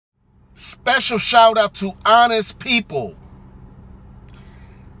Special shout out to honest people.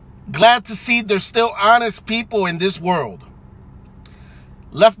 Glad to see there's still honest people in this world.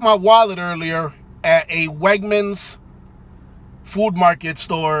 Left my wallet earlier at a Wegmans food market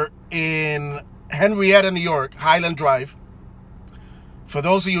store in Henrietta, New York, Highland Drive. For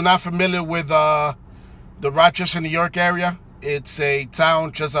those of you not familiar with the Rochester, New York area, it's a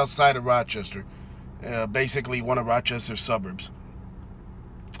town just outside of Rochester. Basically one of Rochester's suburbs.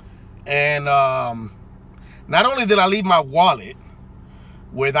 And not only did I leave my wallet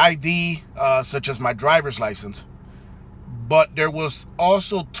with ID, such as my driver's license, but there was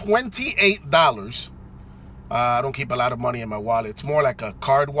also $28. I don't keep a lot of money in my wallet. It's more like a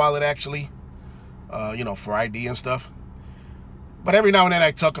card wallet, actually, you know, for ID and stuff. But every now and then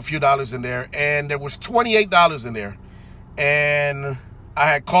I tuck a few dollars in there, and there was $28 in there. And I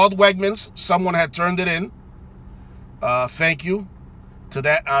had called Wegmans. Someone had turned it in. Thank you to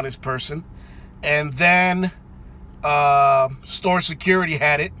that honest person. And then store security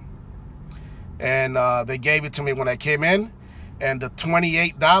had it, and they gave it to me when I came in, and the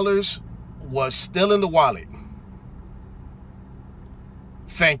 $28 was still in the wallet.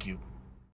 Thank you.